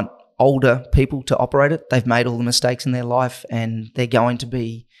only want older people to operate it. They've made all the mistakes in their life and they're going to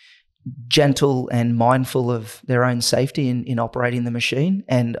be gentle and mindful of their own safety in operating the machine.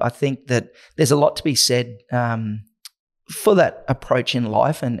 And I think that there's a lot to be said for that approach in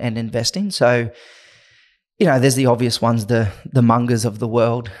life and investing. So, there's the obvious ones, the Mungers of the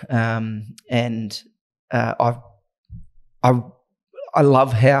world. And I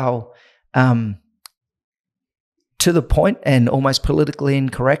love how to the point and almost politically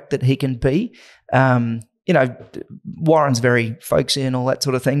incorrect that he can be. Warren's very folksy and all that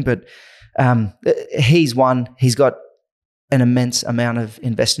sort of thing, but he's got an immense amount of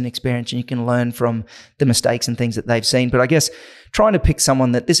investing experience and you can learn from the mistakes and things that they've seen. But I guess trying to pick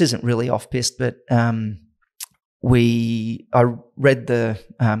someone that this isn't really off-piste, but I read the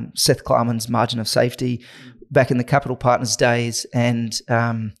Seth Klarman's Margin of Safety back in the Capital Partners days, and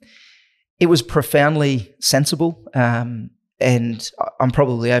it was profoundly sensible, and I'm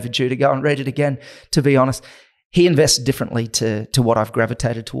probably overdue to go and read it again, to be honest. He invests differently to what I've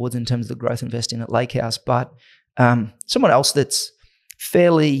gravitated towards in terms of the growth investing at Lakehouse, but someone else that's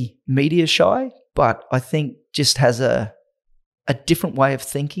fairly media shy, but I think just has a different way of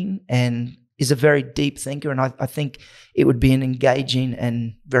thinking and is a very deep thinker, and I think it would be an engaging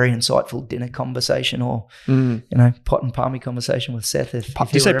and very insightful dinner conversation or, pot and palmy conversation with Seth. If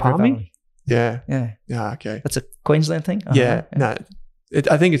you say palmy? Yeah. Okay. That's a Queensland thing? Yeah. No,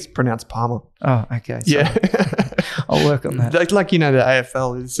 I think it's pronounced Palmer. Oh, okay. Sorry. Yeah. I'll work on that. Like the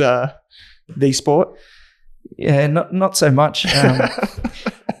AFL is the sport. Yeah, not so much.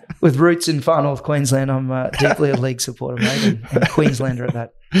 With roots in far north Queensland, I'm deeply a league supporter, mate, and Queenslander at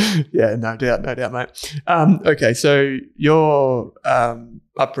that. Yeah, no doubt, mate. Okay, so your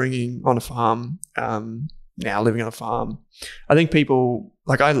upbringing on a farm, now living on a farm, I think people,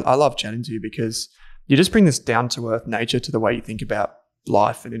 I love chatting to you because you just bring this down-to-earth nature to the way you think about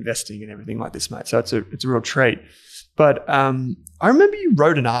life and investing and everything like this, mate. So it's a real treat. But I remember you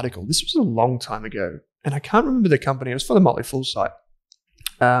wrote an article. This was a long time ago, and I can't remember the company. It was for the Motley Fool site.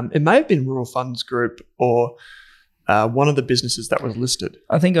 It may have been Rural Funds Group or one of the businesses that was listed.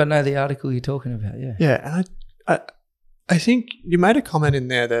 I think I know the article you're talking about, yeah. Yeah, and I think you made a comment in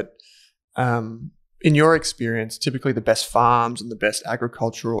there that in your experience, typically the best farms and the best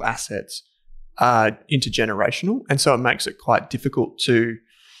agricultural assets are intergenerational, and so it makes it quite difficult to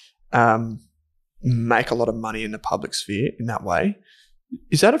make a lot of money in the public sphere in that way. Do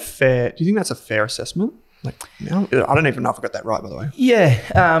you think that's a fair assessment? I don't even know if I got that right, by the way. Yeah.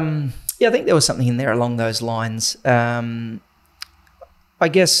 I think there was something in there along those lines. I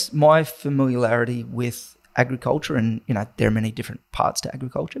guess my familiarity with agriculture, and, there are many different parts to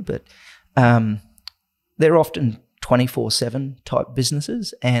agriculture, but they're often 24/7 type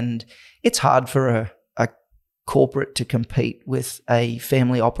businesses, and it's hard for a corporate to compete with a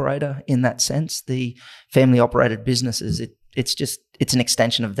family operator in that sense. The family operated businesses, it's an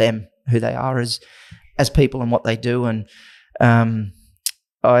extension of them, who they are as people and what they do. And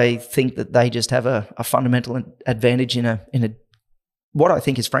I think that they just have a fundamental advantage in a what I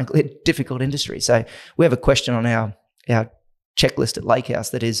think is frankly a difficult industry. So we have a question on our checklist at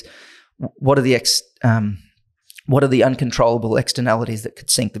Lakehouse that is, what are the uncontrollable externalities that could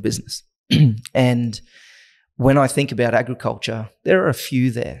sink the business? And when I think about agriculture, there are a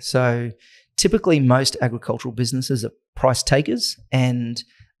few there. So typically most agricultural businesses are price takers, and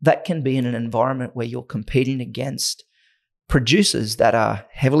that can be in an environment where you're competing against producers that are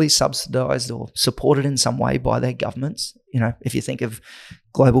heavily subsidized or supported in some way by their governments. If you think of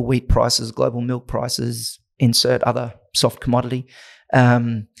global wheat prices, global milk prices, insert other soft commodity.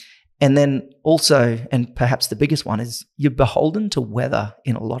 And then also, and perhaps the biggest one, is you're beholden to weather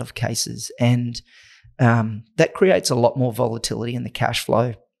in a lot of cases. And that creates a lot more volatility in the cash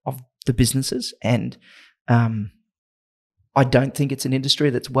flow of the businesses. And I don't think it's an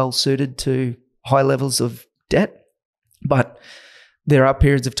industry that's well suited to high levels of debt. But there are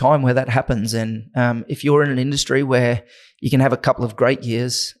periods of time where that happens. And if you're in an industry where you can have a couple of great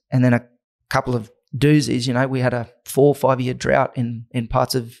years and then a couple of doozies, we had a 4 or 5 year drought in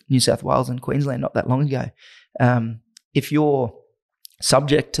parts of New South Wales and Queensland not that long ago. If you're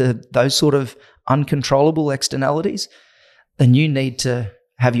subject to those sort of uncontrollable externalities, then you need to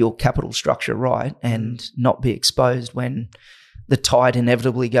have your capital structure right and not be exposed when the tide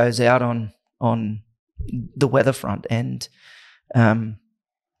inevitably goes out on the weather front. And I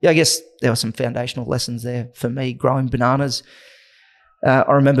guess there were some foundational lessons there for me growing bananas.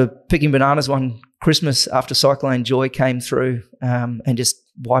 I remember picking bananas one Christmas after Cyclone Joy came through and just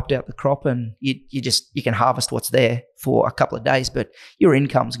wiped out the crop, and you can harvest what's there for a couple of days, but your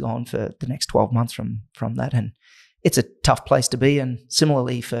income's gone for the next 12 months from that. And it's a tough place to be. And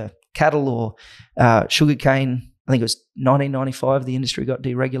similarly for cattle or sugarcane, I think it was 1995 the industry got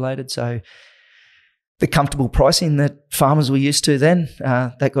deregulated. So the comfortable pricing that farmers were used to then,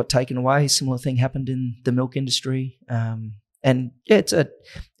 that got taken away. Similar thing happened in the milk industry. And yeah, it's a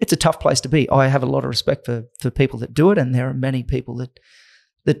tough place to be. I have a lot of respect for people that do it, and there are many people that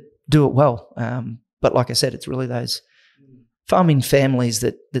do it well. But like I said, it's really those farming families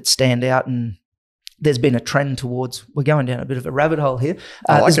that stand out. And there's been a trend towards, we're going down a bit of a rabbit hole here.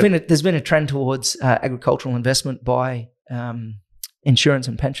 There's been a trend towards agricultural investment by insurance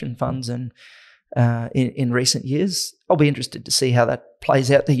and pension funds and in recent years. I'll be interested to see how that plays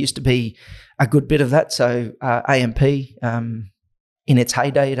out. There used to be a good bit of that. So AMP, in its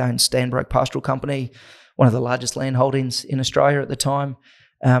heyday, it owned Stanbroke Pastoral Company, one of the largest land holdings in Australia at the time.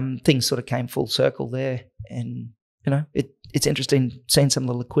 Things sort of came full circle there. And, it's interesting seeing some of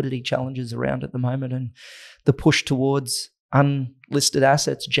the liquidity challenges around at the moment and the push towards unlisted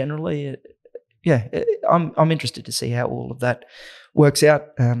assets generally. I'm interested to see how all of that works out.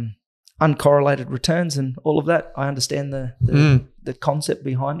 Uncorrelated returns and all of that. I understand the concept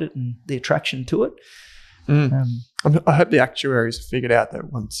behind it and the attraction to it. I hope the actuaries have figured out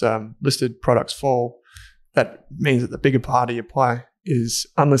that once listed products fall, that means that the bigger part of your pie is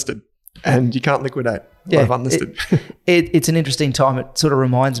unlisted and you can't liquidate a lot of unlisted. It's an interesting time. It sort of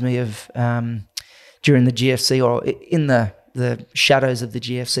reminds me of during the GFC or in the shadows of the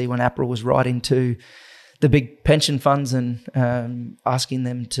GFC when APRA was writing to the big pension funds and asking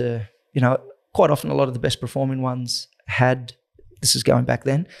them to, quite often a lot of the best performing ones had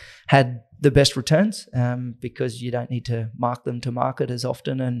the best returns because you don't need to mark them to market as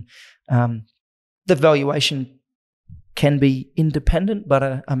often. And the valuation can be independent, but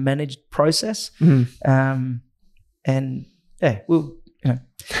a managed process. And we'll,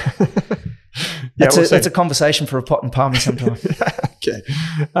 it's a conversation for a pot and palmy sometime. Okay.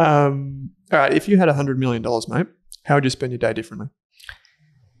 All right. If you had $100 million, mate, how would you spend your day differently?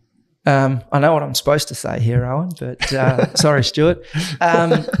 I know what I'm supposed to say here, Owen, but sorry, Stuart.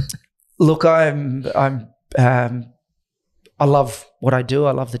 Look, I love what I do.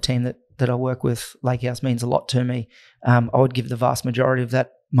 I love the team that I work with. Lakehouse means a lot to me. I would give the vast majority of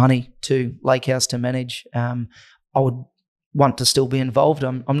that money to Lakehouse to manage. I would want to still be involved.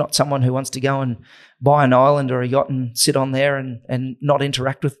 I'm not someone who wants to go and buy an island or a yacht and sit on there and not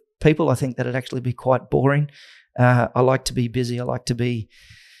interact with people. I think that it'd actually be quite boring. I like to be busy. I like to be,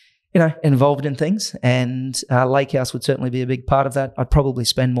 involved in things, and Lakehouse would certainly be a big part of that. I'd probably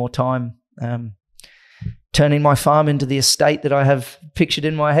spend more time turning my farm into the estate that I have pictured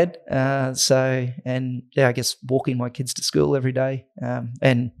in my head. I guess walking my kids to school every day,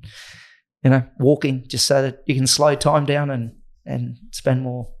 and walking just so that you can slow time down and spend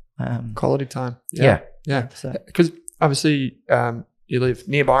more quality time. Yeah. Because obviously you live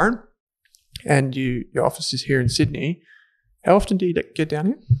near Byron, and your office is here in Sydney. How often do you get down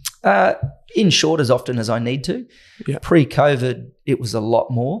here? In short, as often as I need to. Yeah. Pre-COVID, it was a lot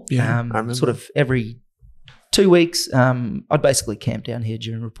more. Yeah, I remember. Sort of every 2 weeks, I'd basically camp down here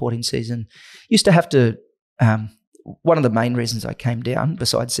during reporting season. Used to have to, one of the main reasons I came down,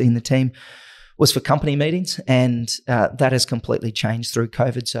 besides seeing the team, was for company meetings, and that has completely changed through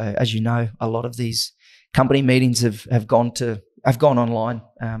COVID. So as you know, a lot of these company meetings have gone online.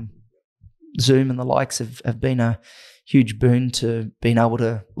 Zoom and the likes have been a huge boon to being able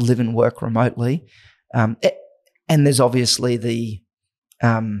to live and work remotely. And there's obviously the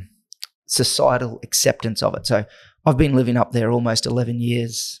societal acceptance of it. So I've been living up there almost 11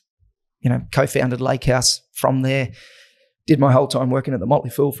 years, co-founded Lakehouse from there, did my whole time working at the Motley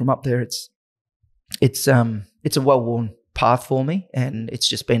Fool from up there. It's a well-worn path for me, and it's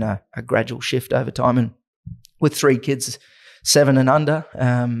just been a gradual shift over time. And with 3 kids, 7 and under,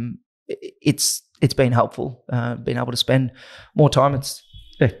 it's been helpful, being able to spend more time.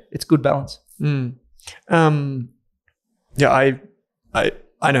 It's good balance. Yeah,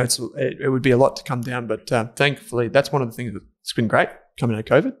 I know it would be a lot to come down, but thankfully that's one of the things that's been great coming out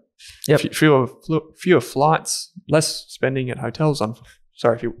of COVID. Yep. Fewer flights, less spending at hotels. I'm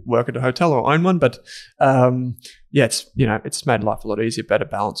sorry if you work at a hotel or own one, but it's made life a lot easier, better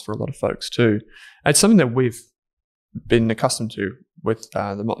balance for a lot of folks too. It's something that we've been accustomed to with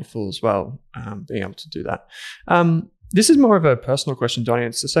the Motley Fool as well, being able to do that. This is more of a personal question, Donny.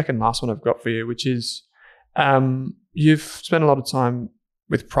 It's the second last one I've got for you, which is you've spent a lot of time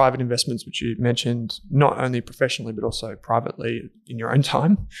with private investments, which you mentioned, not only professionally, but also privately in your own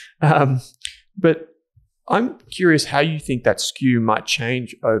time. But I'm curious how you think that skew might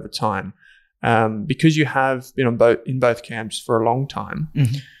change over time, because you have been in both camps for a long time.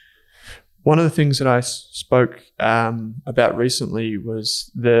 Mm-hmm. One of the things that I spoke about recently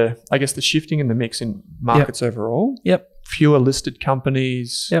was the shifting in the mix in markets overall. Yep. Fewer listed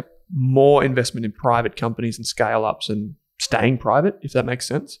companies. Yep. More investment in private companies and scale ups and staying private, if that makes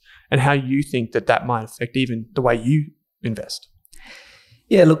sense, and how you think that might affect even the way you invest.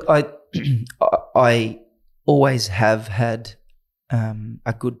 Yeah, look, I always have had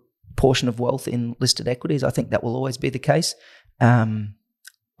a good portion of wealth in listed equities. I think that will always be the case.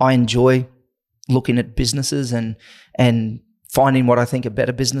 I enjoy looking at businesses and finding what I think are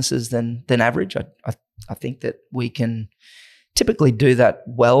better businesses than average. I think that we can typically do that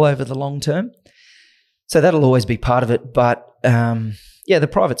well over the long term. So that'll always be part of it. But the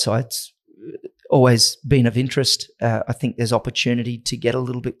private side's always been of interest. I think there's opportunity to get a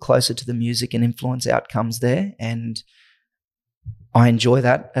little bit closer to the music and influence outcomes there. And I enjoy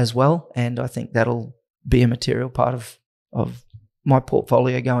that as well. And I think that'll be a material part of my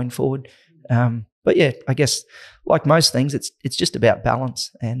portfolio going forward. But yeah, I guess like most things, it's just about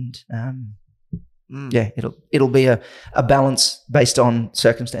balance, and it'll be a balance based on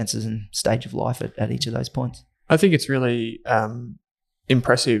circumstances and stage of life at each of those points. I think it's really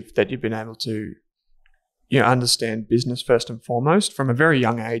impressive that you've been able to, understand business first and foremost from a very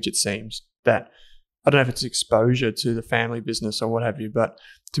young age. It seems that, I don't know if it's exposure to the family business or what have you, but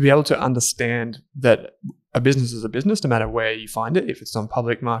to be able to understand that a business is a business no matter where you find it, if it's on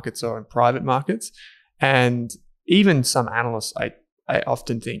public markets or in private markets. And even some analysts, I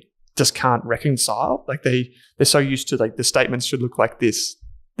often think, just can't reconcile. Like they're so used to, like, the statements should look like this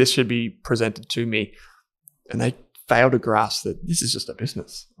should be presented to me, and they fail to grasp that this is just a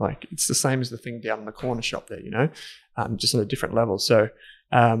business. Like, it's the same as the thing down in the corner shop there, just on a different level. So,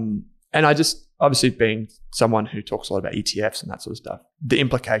 and I just, obviously being someone who talks a lot about ETFs and that sort of stuff, the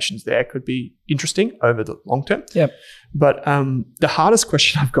implications there could be interesting over the long term. Yep. But the hardest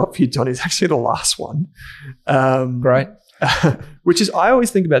question I've got for you, Donny, is actually the last one. Great. Which is, I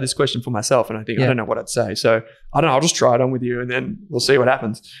always think about this question for myself, and I think, I don't know what I'd say. So I don't know, I'll just try it on with you and then we'll see what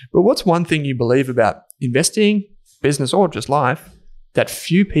happens. But what's one thing you believe about investing, business, or just life that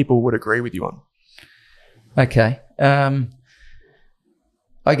few people would agree with you on? Okay.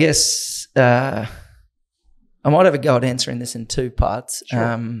 I guess I might have a go at answering this in 2 parts.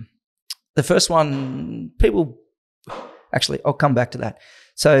 Sure. The first one, I'll come back to that.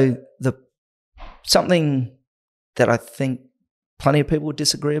 So something that I think plenty of people would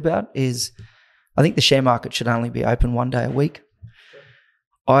disagree about is, I think the share market should only be open 1 day a week.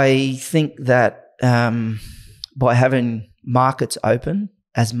 I think that by having markets open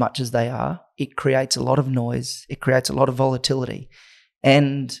as much as they are, it creates a lot of noise. It creates a lot of volatility.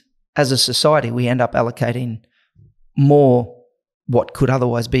 And as a society, we end up allocating more what could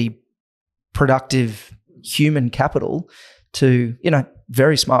otherwise be productive human capital to,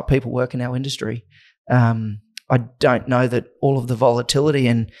 very smart people work in our industry. I don't know that all of the volatility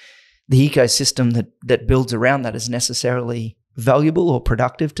and the ecosystem that builds around that is necessarily valuable or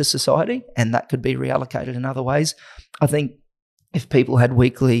productive to society, and that could be reallocated in other ways. I think if people had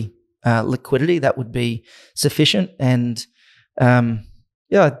weekly liquidity, that would be sufficient. And I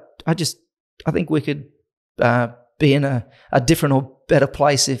think we could be in a different or better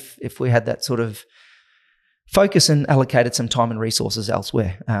place if we had that sort of focus and allocated some time and resources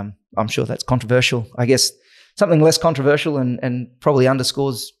elsewhere. I'm sure that's controversial. I guess something less controversial and probably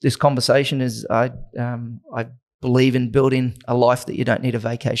underscores this conversation is I believe in building a life that you don't need a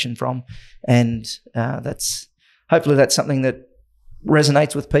vacation from, and that's something that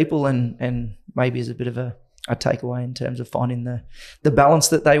resonates with people and maybe is a bit of a takeaway in terms of finding the balance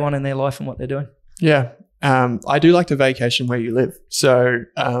that they want in their life and what they're doing. Yeah. I do like to vacation where you live. So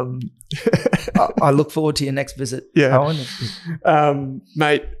I look forward to your next visit, yeah. Owen.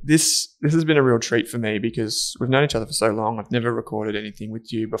 Mate, this has been a real treat for me because we've known each other for so long. I've never recorded anything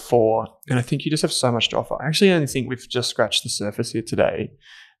with you before, and I think you just have so much to offer. I actually only think we've just scratched the surface here today.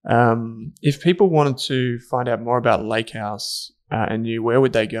 If people wanted to find out more about Lakehouse and you, where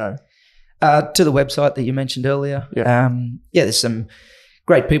would they go? To the website that you mentioned earlier. Yeah. There's some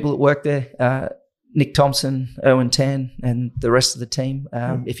great people that work there. Nick Thompson, Owen Tan, and the rest of the team.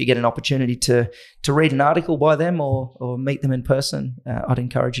 If you get an opportunity to read an article by them or meet them in person, I'd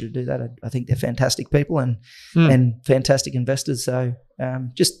encourage you to do that. I think they're fantastic people and fantastic investors. So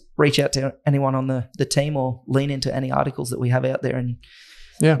just reach out to anyone on the team or lean into any articles that we have out there, and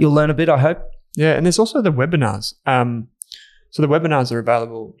you'll learn a bit, I hope. Yeah, and there's also the webinars. So the webinars are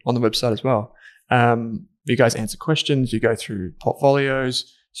available on the website as well. You guys answer questions, you go through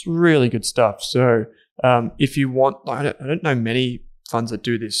portfolios. It's really good stuff. So if you want, I don't know many funds that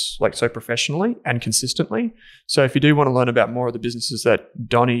do this like so professionally and consistently. So if you do want to learn about more of the businesses that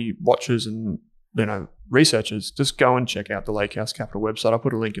Donny watches and researches, just go and check out the Lakehouse Capital website. I'll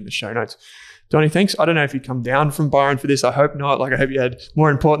put a link in the show notes. Donny, thanks. I don't know if you come down from Byron for this. I hope not. I hope you had more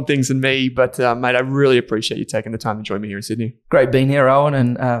important things than me. But mate, I really appreciate you taking the time to join me here in Sydney. Great being here, Owen,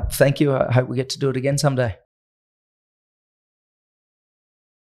 and thank you. I hope we get to do it again someday.